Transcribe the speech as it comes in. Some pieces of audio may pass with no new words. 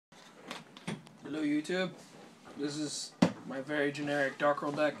Hello YouTube, this is my very generic Dark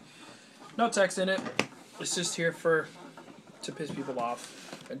World deck. No text in it, it's just here to piss people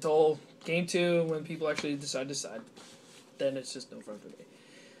off until game 2 when people actually decide. Then it's just no fun for me.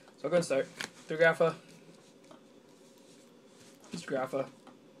 So I'm going to start. 3 Grapha. He's Grapha.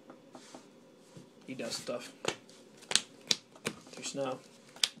 He does stuff. 3 Snow.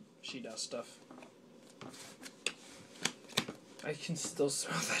 She does stuff. I can still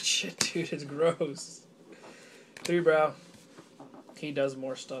smell that shit, dude. It's gross. 3 Brow. He does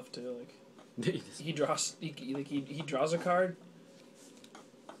more stuff too. Like he draws. He draws a card.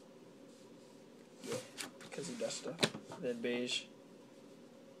 Yeah, because he does stuff. Then Beige.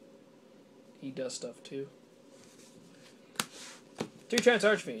 He does stuff too. 3 Trance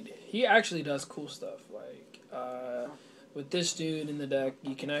Archfiend. He actually does cool stuff. Like with this dude in the deck,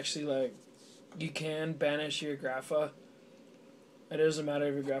 you can actually you can banish your Grapha. It doesn't matter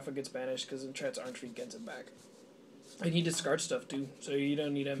if your Grapha gets banished because then Trance Archfiend gets it back. And he discards stuff too, so you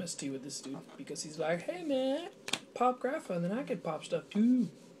don't need MST with this dude because he's like, hey man, pop Grapha, and then I can pop stuff too,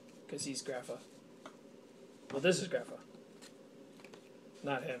 because he's Grapha. Well, this is Grapha.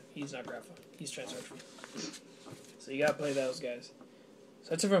 Not him. He's not Grapha. He's Trance Archfiend. So you gotta play those guys.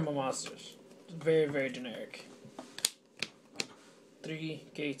 So that's it for my monsters. It's very, very generic. 3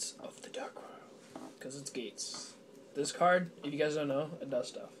 Gates of the Dark World, because it's gates. This card, if you guys don't know, it does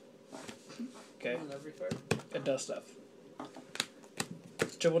stuff. Okay? It does stuff.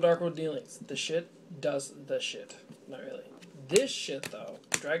 It's triple Dark World dealings. The shit does the shit. Not really. This shit, though,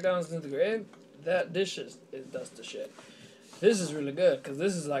 drag downs into the grave, this shit, it does the shit. This is really good, because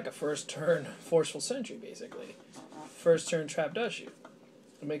this is like a first turn Forceful Sentry, basically. First turn Trap Dust You.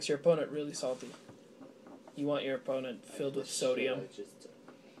 It makes your opponent really salty. You want your opponent filled with sodium.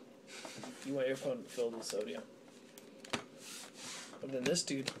 You want your opponent filled with sodium. But then this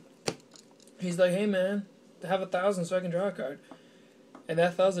dude, he's like, hey man, have 1,000 so I can draw a card. And that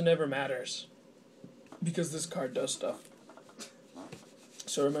 1,000 never matters. Because this card does stuff.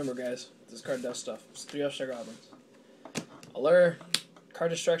 So remember guys, this card does stuff. It's 3 Upstart Goblins. Allure,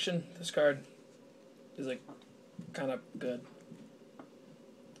 card destruction. This card is like kind of good.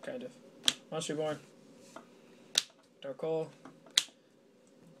 Kind of. Monster Reborn. Dark Hole.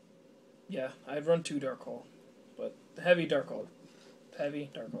 Yeah, I've run 2 Dark Hole. But heavy Dark Hole.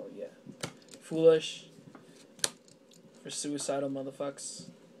 Heavy Dark Hole, yeah. Foolish. For suicidal motherfucks.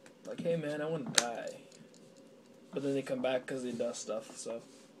 Like, hey man, I want to die. But then they come back because they does stuff, so.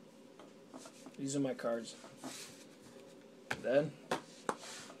 These are my cards. Then,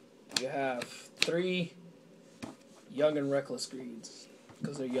 you have 3 Young and Reckless Greeds.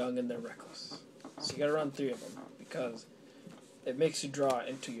 Because they're young and they're reckless. So you gotta run 3 of them. Because it makes you draw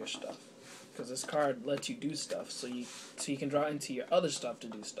into your stuff. Because this card lets you do stuff, so you can draw into your other stuff to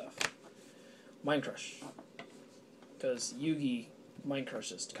do stuff. Mind Crush. Because Yugi Mind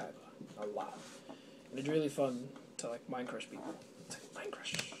Crushes Kaiba a lot. And it's really fun to Mind Crush people. It's like, Mind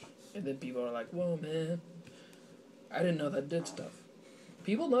Crush. And then people are like, whoa man, I didn't know that did stuff.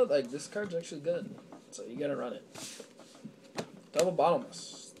 People know this card's actually good, so you gotta run it. Double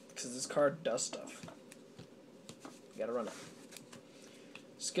Bottomless, because this card does stuff. You gotta run it.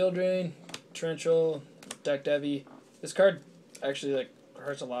 Skill Drain, Torrential, Deck Devi. This card actually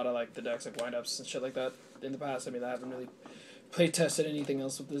hurts a lot of the decks Windups and shit like that. In the past, I mean, I haven't really play tested anything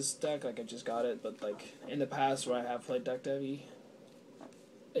else with this deck. I just got it, but in the past where I have played Deck Devi,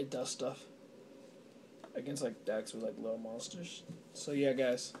 it does stuff against decks with low monsters. So yeah,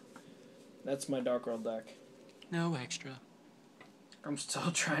 guys, that's my Dark World deck. No extra. I'm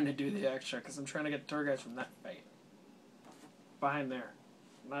still trying to do the extra because I'm trying to get tour guides from that fight behind there.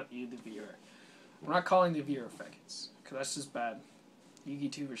 Not you, the viewer. I'm not calling the viewer faggots, because that's just bad.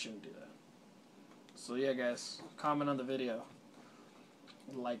 Yugioh shouldn't do that. So yeah, guys, comment on the video.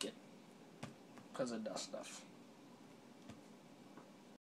 Like it. Because it does stuff.